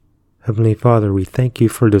Heavenly Father, we thank you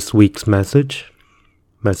for this week's message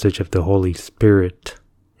of the Holy Spirit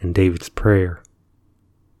and David's prayer.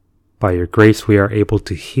 By your grace, we are able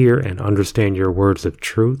to hear and understand your words of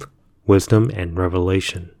truth, wisdom, and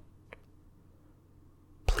revelation.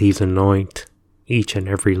 Please anoint each and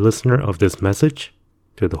every listener of this message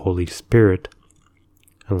through the Holy Spirit,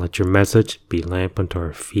 and let your message be lamp unto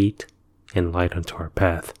our feet and light unto our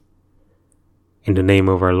path. In the name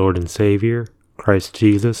of our Lord and Savior, Christ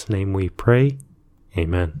Jesus' name we pray.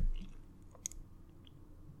 Amen.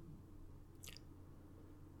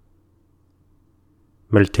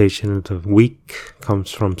 Meditation of the week comes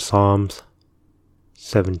from Psalms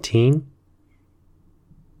 17.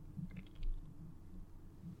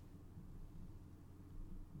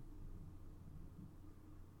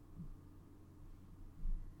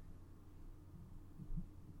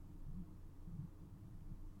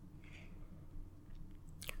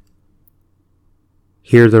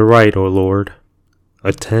 Hear the right, O Lord.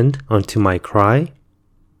 Attend unto my cry.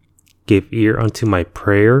 Give ear unto my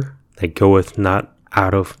prayer that goeth not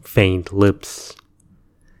out of feigned lips.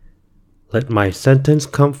 Let my sentence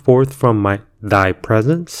come forth from thy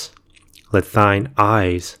presence. Let thine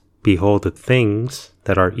eyes behold the things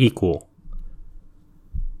that are equal.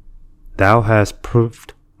 Thou hast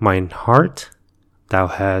proved mine heart. Thou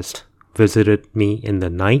hast visited me in the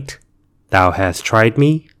night. Thou hast tried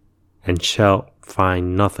me, and shalt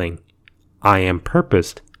find nothing. I am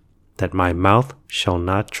purposed that my mouth shall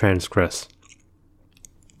not transgress.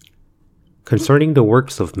 Concerning the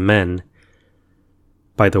works of men,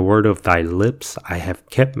 by the word of thy lips I have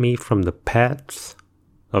kept me from the paths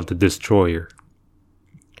of the destroyer.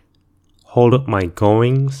 Hold up my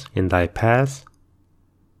goings in thy paths,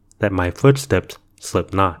 that my footsteps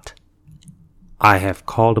slip not. I have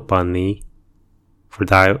called upon thee, for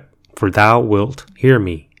thou wilt hear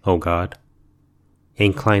me, O God.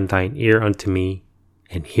 Incline thine ear unto me,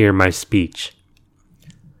 and hear my speech.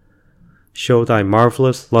 Show thy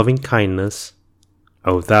marvelous loving kindness,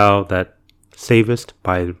 O thou that savest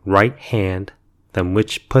by right hand them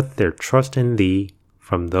which put their trust in thee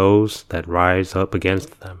from those that rise up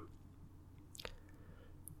against them.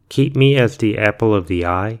 Keep me as the apple of the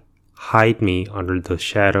eye, hide me under the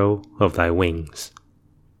shadow of thy wings.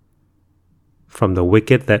 From the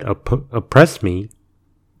wicked that oppress me,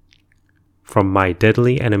 from my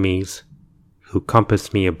deadly enemies who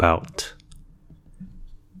compass me about.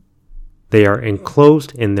 They are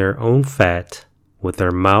enclosed in their own fat, with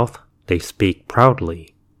their mouth they speak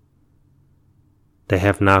proudly. They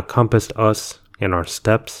have now compassed us in our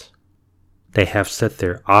steps. They have set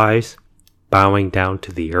their eyes bowing down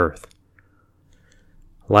to the earth.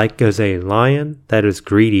 Like as a lion that is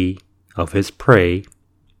greedy of his prey,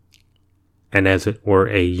 and as it were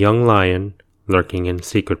a young lion lurking in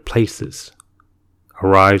secret places.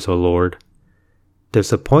 Arise, O Lord,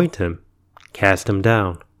 disappoint him, cast him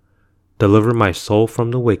down, deliver my soul from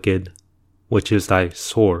the wicked, which is thy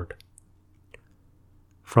sword.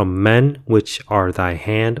 From men which are thy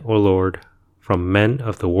hand, O Lord, from men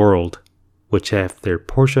of the world, which have their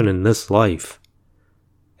portion in this life,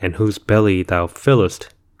 and whose belly thou fillest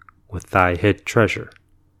with thy hid treasure.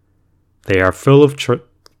 They are full of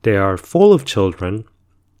children,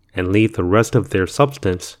 and leave the rest of their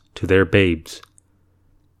substance to their babes.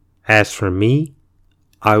 As for me,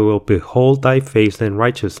 I will behold thy face in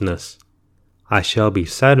righteousness. I shall be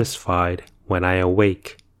satisfied when I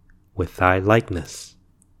awake with thy likeness.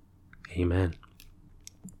 Amen.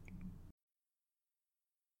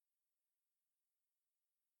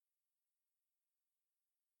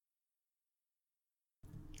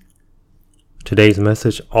 Today's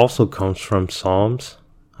message also comes from Psalms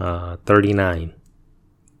 39.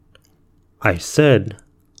 I said,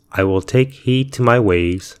 I will take heed to my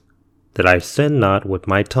ways, that I sin not with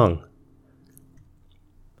my tongue.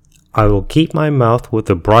 I will keep my mouth with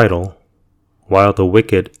a bridle, while the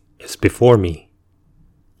wicked is before me.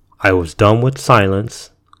 I was dumb with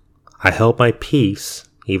silence. I held my peace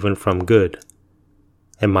even from good,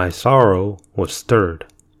 and my sorrow was stirred.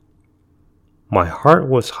 My heart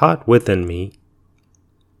was hot within me.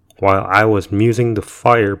 While I was musing, the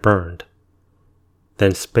fire burned.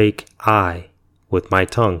 Then spake I with my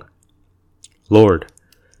tongue, Lord,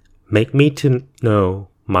 make me to know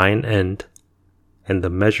mine end, and the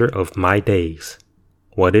measure of my days,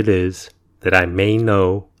 what it is, that I may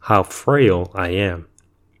know how frail I am.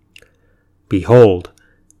 Behold,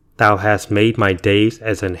 thou hast made my days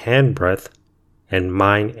as an handbreadth, and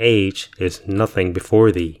mine age is nothing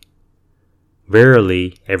before thee.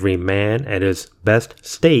 Verily, every man at his best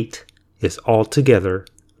state is altogether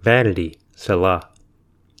vanity, Selah.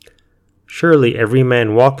 Surely every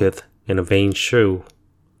man walketh in a vain shew.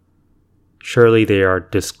 Surely they are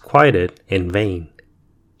disquieted in vain.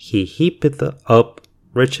 He heapeth up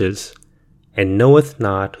riches, and knoweth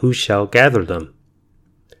not who shall gather them.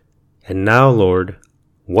 And now, Lord,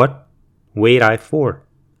 what wait I for?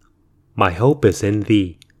 My hope is in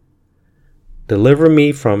thee. Deliver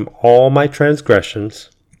me from all my transgressions.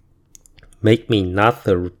 Make me not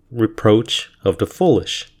the reproach of the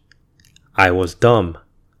foolish. I was dumb.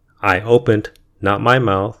 I opened not my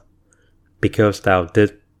mouth, because thou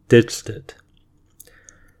didst it.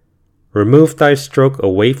 Remove thy stroke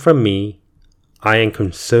away from me. I am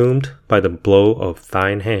consumed by the blow of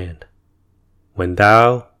thine hand. When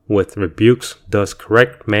thou with rebukes dost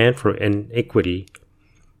correct man for iniquity,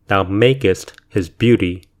 thou makest his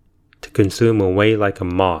beauty to consume away like a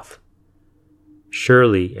moth.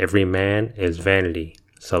 Surely every man is vanity.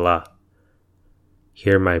 Selah.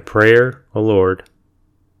 Hear my prayer, O Lord,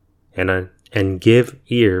 and give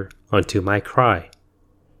ear unto my cry.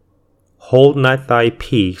 Hold not thy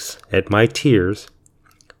peace at my tears,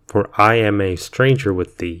 for I am a stranger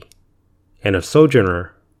with thee, and a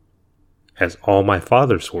sojourner, as all my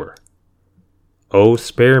fathers were. O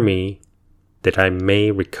spare me, that I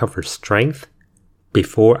may recover strength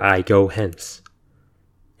before I go hence,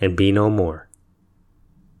 and be no more.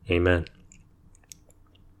 Amen.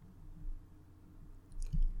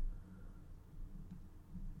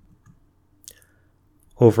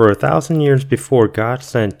 Over 1,000 years before God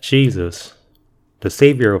sent Jesus, the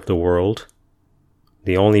Savior of the world,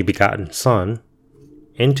 the only begotten Son,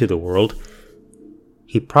 into the world,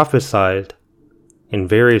 he prophesied in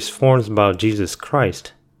various forms about Jesus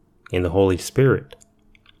Christ in the Holy Spirit.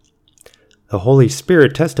 The Holy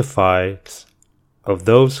Spirit testifies of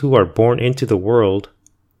those who are born into the world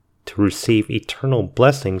to receive eternal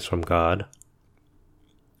blessings from God.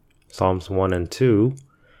 Psalms 1 and 2.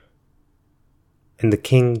 And the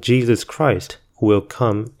King Jesus Christ, who will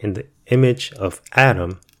come in the image of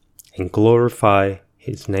Adam and glorify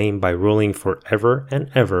his name by ruling forever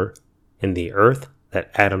and ever in the earth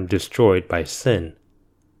that Adam destroyed by sin.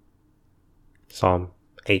 Psalm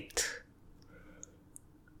 8.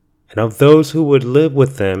 And of those who would live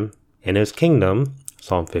with them in his kingdom,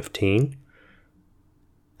 Psalm 15,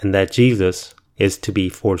 and that Jesus is to be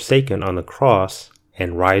forsaken on the cross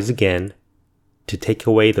and rise again to take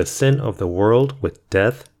away the sin of the world with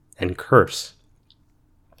death and curse.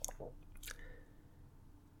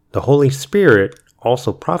 The Holy Spirit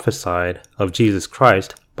also prophesied of Jesus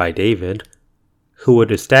Christ by David, who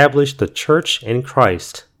would establish the church in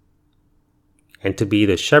Christ, and to be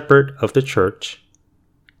the shepherd of the church,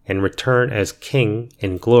 and return as king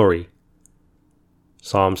in glory.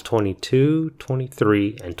 Psalms 22,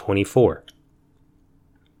 23, and 24.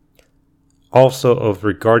 Also of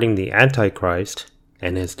regarding the Antichrist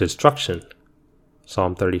and his destruction,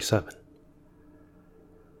 Psalm 37.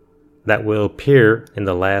 That will appear in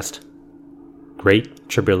the last great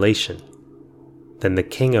tribulation. Then the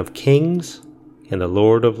King of Kings and the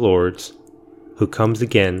Lord of Lords, who comes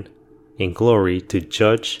again in glory to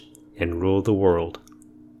judge and rule the world.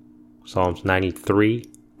 Psalms 93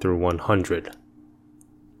 through 100.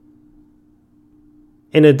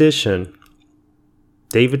 In addition,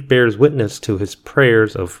 David bears witness to his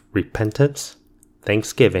prayers of repentance,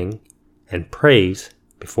 thanksgiving, and praise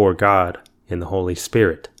before God in the Holy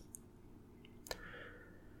Spirit.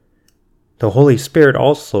 The Holy Spirit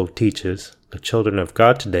also teaches the children of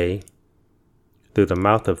God today through the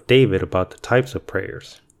mouth of David about the types of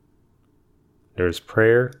prayers. There is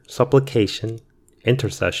prayer, supplication,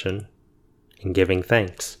 intercession, and giving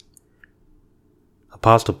thanks.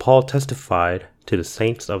 Apostle Paul testified to the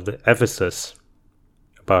saints of Ephesus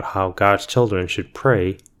about how God's children should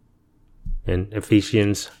pray in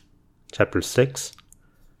Ephesians chapter 6,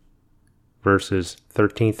 verses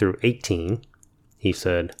 13 through 18. He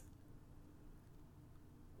said,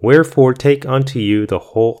 Wherefore take unto you the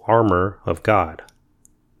whole armor of God,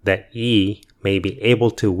 that ye may be able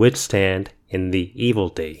to withstand in the evil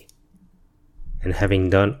day, and having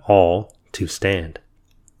done all, to stand.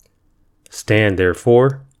 Stand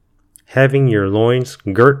therefore, having your loins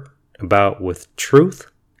girt about with truth,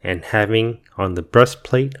 and having on the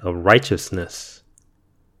breastplate of righteousness,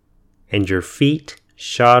 and your feet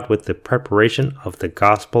shod with the preparation of the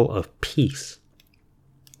gospel of peace.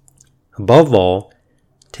 Above all,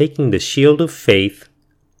 taking the shield of faith,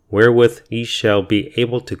 wherewith ye shall be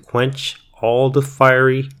able to quench all the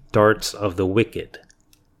fiery darts of the wicked,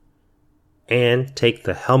 and take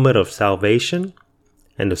the helmet of salvation,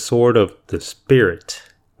 and the sword of the Spirit,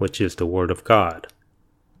 which is the word of God,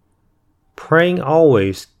 praying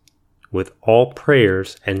always with all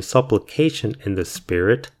prayers and supplication in the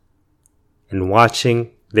Spirit, and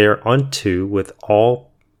watching thereunto with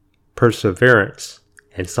all perseverance,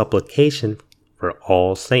 and supplication for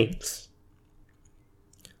all saints.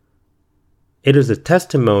 It is a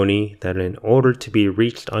testimony that in order to be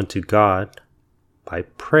reached unto God by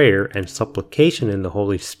prayer and supplication in the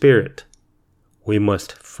Holy Spirit, we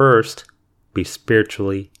must first be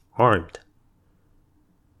spiritually armed.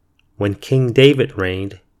 When King David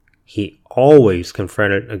reigned, he always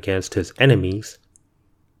confronted against his enemies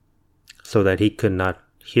so that he could not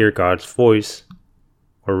hear God's voice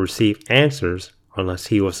or receive answers unless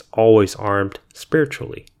he was always armed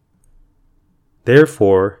spiritually.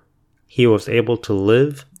 Therefore, he was able to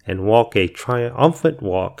live and walk a triumphant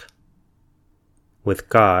walk with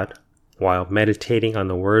God while meditating on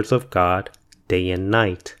the words of God day and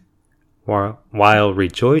night, while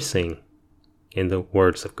rejoicing in the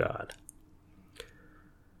words of God.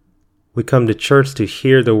 We come to church to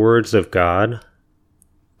hear the words of God,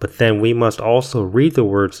 but then we must also read the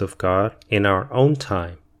words of God in our own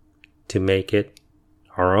time to make it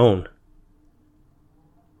our own.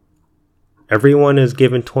 Everyone is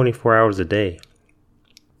given 24 hours a day.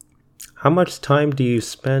 How much time do you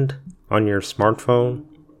spend on your smartphone,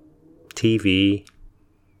 TV,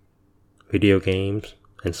 video games,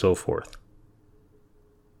 and so forth?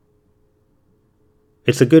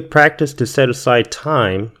 It's a good practice to set aside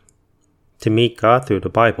time to meet God through the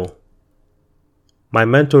Bible. My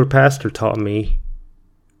mentor pastor taught me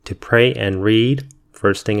to pray and read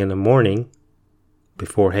first thing in the morning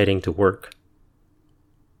before heading to work.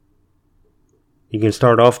 You can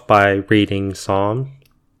start off by reading Psalms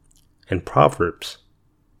and Proverbs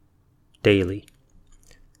daily.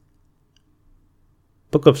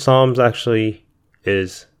 Book of Psalms actually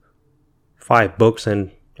is 5 books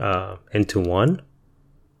into one,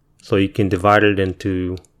 so you can divide it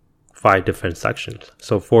into 5 different sections.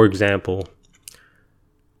 So for example,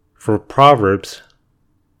 for Proverbs,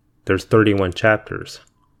 there's 31 chapters.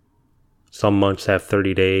 Some months have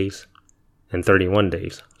 30 days and 31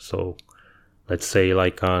 days. So let's say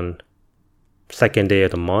like on second day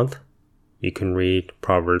of the month, you can read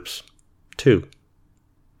Proverbs 2.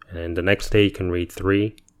 And the next day you can read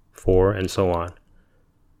 3, 4, and so on.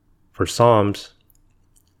 For Psalms,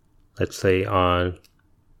 let's say on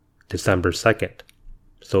December 2nd.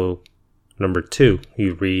 So number 2,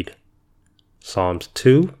 you read Psalms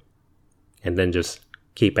 2, and then just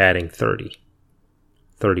keep adding 30.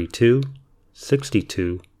 32,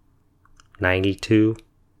 62, 92,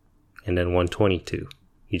 and then 122.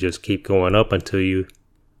 You just keep going up until you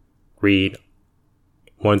read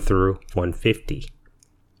 1 through 150.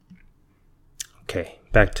 Okay,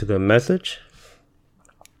 back to the message.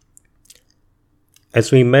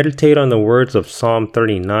 As we meditate on the words of Psalm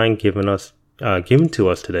 39 given to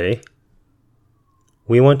us today,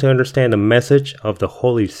 we want to understand the message of the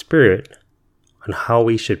Holy Spirit on how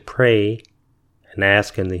we should pray and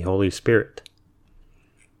ask in the Holy Spirit.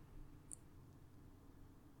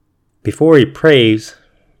 Before he prays,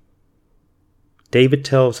 David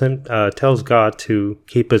tells God to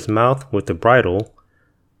keep his mouth with the bridle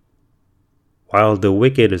while the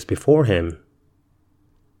wicked is before him,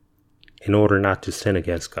 in order not to sin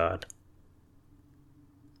against God.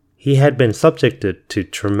 He had been subjected to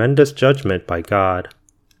tremendous judgment by God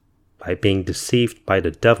by being deceived by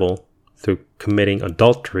the devil through committing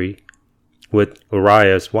adultery with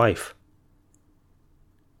Uriah's wife.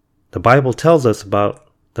 The Bible tells us about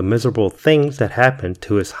the miserable things that happened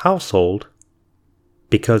to his household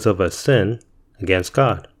because of a sin against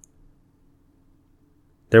God.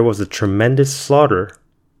 There was a tremendous slaughter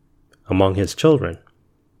among his children,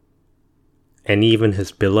 and even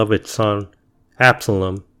his beloved son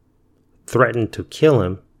Absalom threatened to kill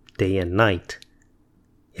him day and night,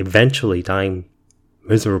 eventually dying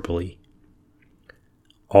miserably.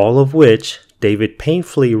 All of which David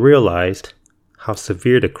painfully realized how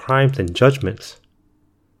severe the crimes and judgments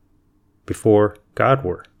before God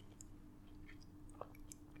were.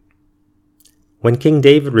 When King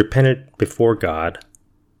David repented before God,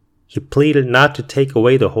 he pleaded not to take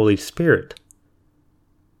away the Holy Spirit.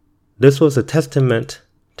 This was a testament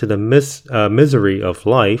to the misery of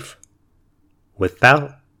life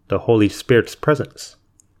without the Holy Spirit's presence.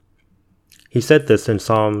 He said this in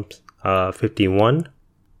Psalms 51,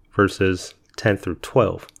 verses 10 through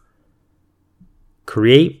 12.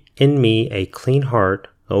 Create in me a clean heart,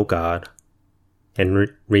 O God, and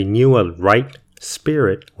renew a right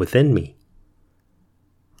spirit within me.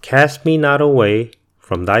 Cast me not away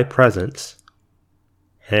from thy presence,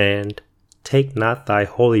 and take not thy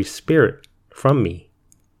Holy Spirit from me.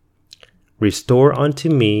 Restore unto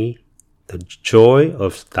me the joy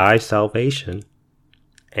of thy salvation,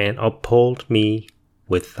 and uphold me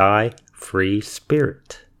with thy free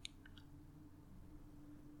spirit.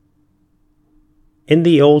 In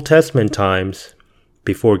the Old Testament times,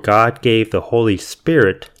 before God gave the Holy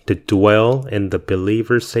Spirit to dwell in the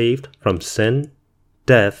believers saved from sin,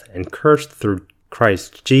 death, and curse through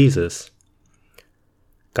Christ Jesus,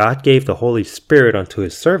 God gave the Holy Spirit unto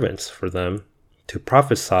his servants for them to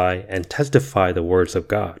prophesy and testify the words of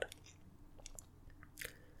God.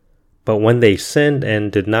 But when they sinned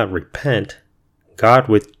and did not repent, God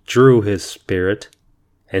withdrew his Spirit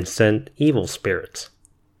and sent evil spirits.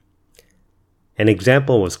 An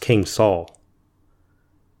example was King Saul.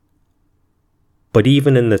 But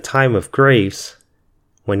even in the time of grace,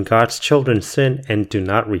 when God's children sin and do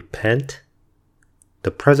not repent, the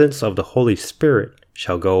presence of the Holy Spirit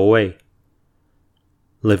shall go away,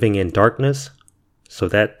 living in darkness so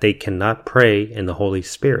that they cannot pray in the Holy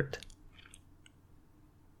Spirit.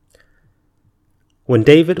 When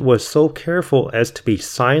David was so careful as to be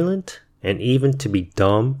silent and even to be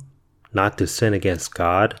dumb, not to sin against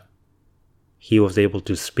God, he was able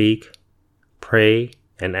to speak, pray,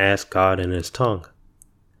 and ask God in his tongue.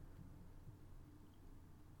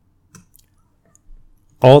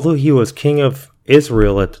 Although he was king of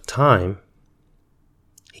Israel at the time,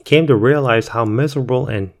 he came to realize how miserable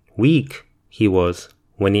and weak he was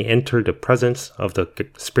when he entered the presence of the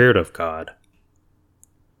Spirit of God.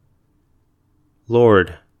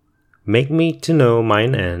 Lord, make me to know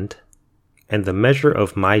mine end, and the measure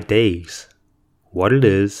of my days, what it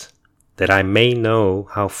is, that I may know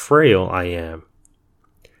how frail I am.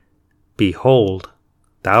 Behold,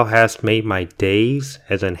 thou hast made my days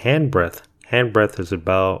as an handbreadth. Handbreadth is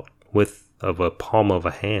about width of a palm of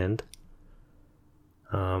a hand.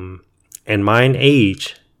 And mine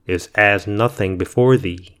age is as nothing before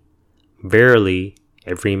thee. Verily,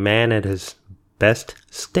 every man at his best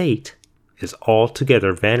state is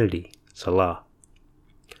altogether vanity. Selah.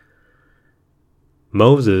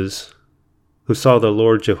 Moses, who saw the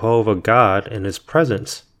Lord Jehovah God in his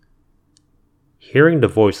presence, hearing the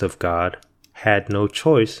voice of God, had no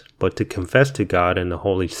choice but to confess to God in the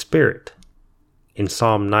Holy Spirit. In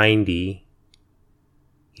Psalm 90,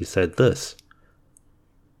 he said this,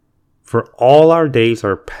 For all our days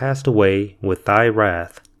are passed away with thy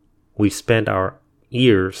wrath. We spend our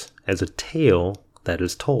years as a tale that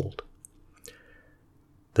is told.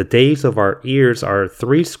 The days of our years are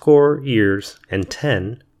 80 years and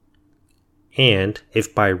 10, and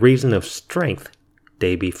if by reason of strength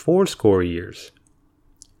they be 80 years.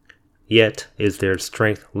 Yet is their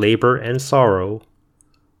strength labor and sorrow,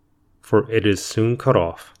 for it is soon cut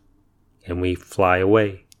off, and we fly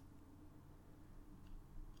away.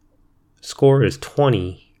 Score is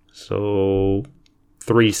 20, so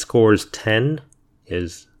 10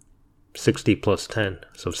 is 60 plus 10,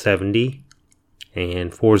 so 70,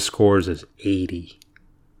 and 4 scores is 80.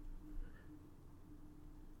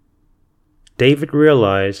 David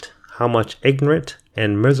realized how much ignorant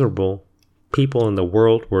and miserable people in the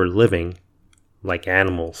world were living like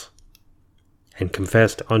animals, and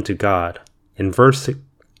confessed unto God. In verse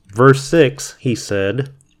 6, he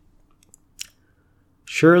said,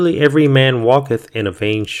 Surely every man walketh in a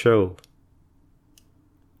vain show.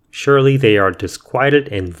 Surely they are disquieted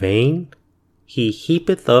in vain. He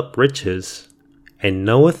heapeth up riches, and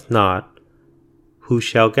knoweth not who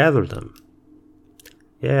shall gather them.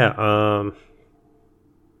 Yeah,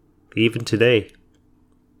 even today,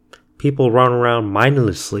 people run around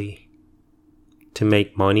mindlessly to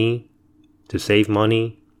make money, to save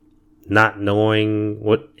money, not knowing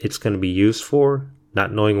what it's going to be used for,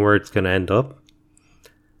 not knowing where it's going to end up.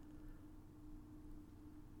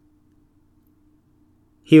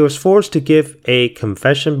 He was forced to give a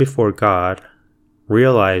confession before God,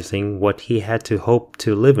 realizing what he had to hope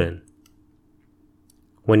to live in.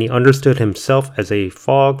 When he understood himself as a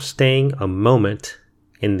fog staying a moment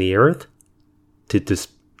in the earth to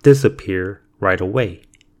disappear right away.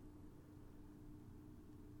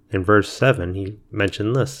 In verse 7, he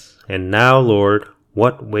mentioned this, And now, Lord,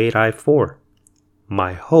 what wait I for?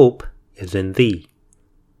 My hope is in thee.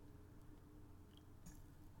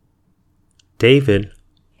 David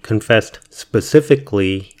confessed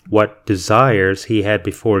specifically what desires he had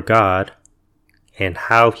before God and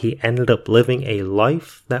how he ended up living a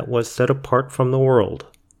life that was set apart from the world.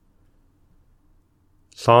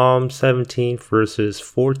 Psalm 17 verses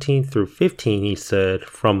 14 through 15, he said,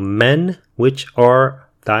 From men which are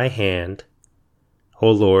thy hand,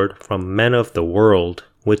 O Lord, from men of the world,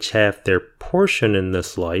 which have their portion in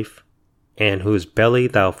this life, and whose belly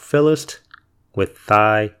thou fillest with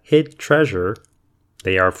thy hid treasure,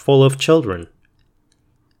 they are full of children,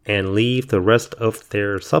 and leave the rest of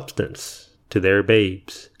their substance to their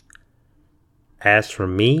babes. As for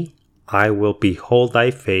me, I will behold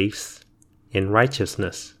thy face in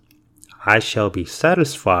righteousness. I shall be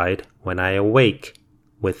satisfied when I awake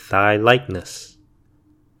with thy likeness.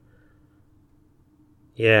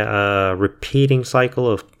 Yeah, a repeating cycle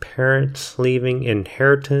of parents leaving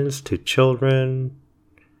inheritance to children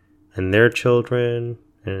and their children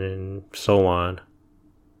and so on.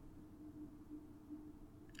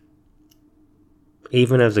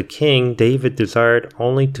 Even as a king, David desired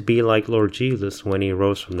only to be like Lord Jesus when he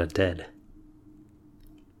rose from the dead.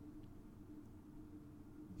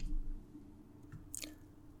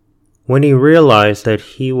 When he realized that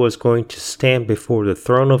he was going to stand before the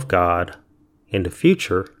throne of God in the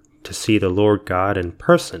future to see the Lord God in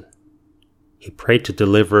person, he prayed to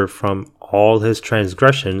deliver from all his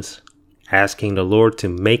transgressions, asking the Lord to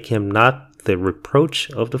make him not the reproach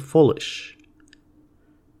of the foolish.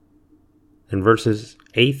 In verses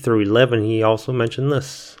 8 through 11, he also mentioned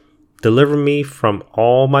this: Deliver me from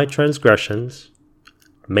all my transgressions,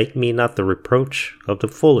 make me not the reproach of the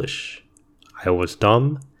foolish. I was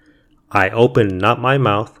dumb, I opened not my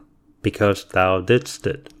mouth, because thou didst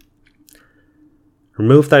it.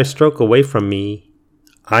 Remove thy stroke away from me,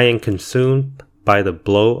 I am consumed by the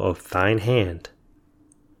blow of thine hand.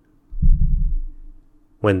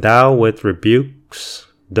 When thou with rebukes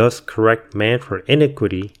dost correct man for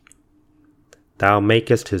iniquity, thou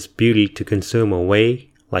makest his beauty to consume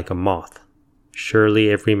away like a moth. Surely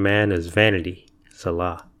every man is vanity.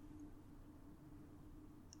 Selah.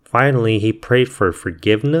 Finally, he prayed for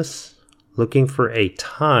forgiveness, looking for a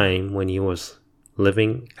time when he was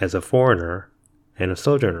living as a foreigner and a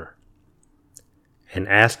sojourner, and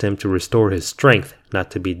asked him to restore his strength not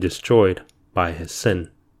to be destroyed by his sin.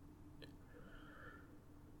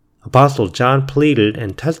 Apostle John pleaded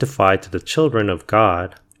and testified to the children of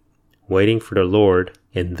God waiting for the Lord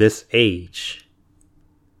in this age.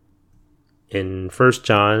 In 1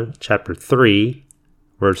 John chapter 3,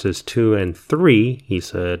 verses 2 and 3, he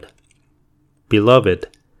said, Beloved,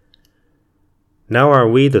 now are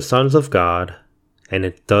we the sons of God, and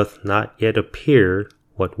it doth not yet appear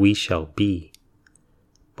what we shall be.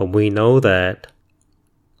 But we know that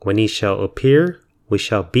when he shall appear, we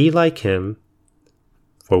shall be like him,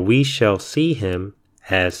 for we shall see him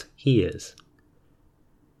as he is.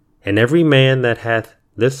 And every man that hath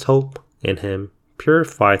this hope in him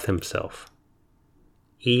purifieth himself,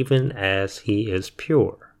 even as he is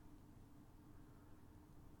pure.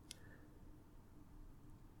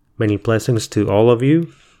 Many blessings to all of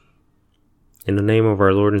you. In the name of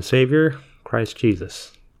our Lord and Savior, Christ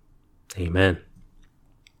Jesus. Amen.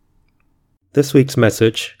 This week's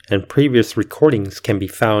message and previous recordings can be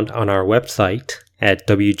found on our website at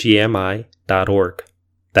wgmi.org.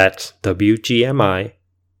 That's wgmi.org.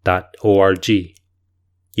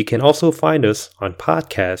 You can also find us on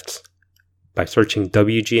podcasts by searching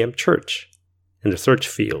WGM Church in the search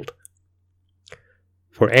field.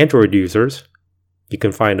 For Android users, you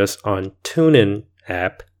can find us on TuneIn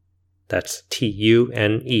app, that's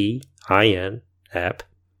TUNEIN app,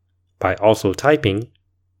 by also typing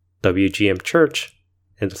WGM Church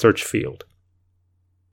in the search field.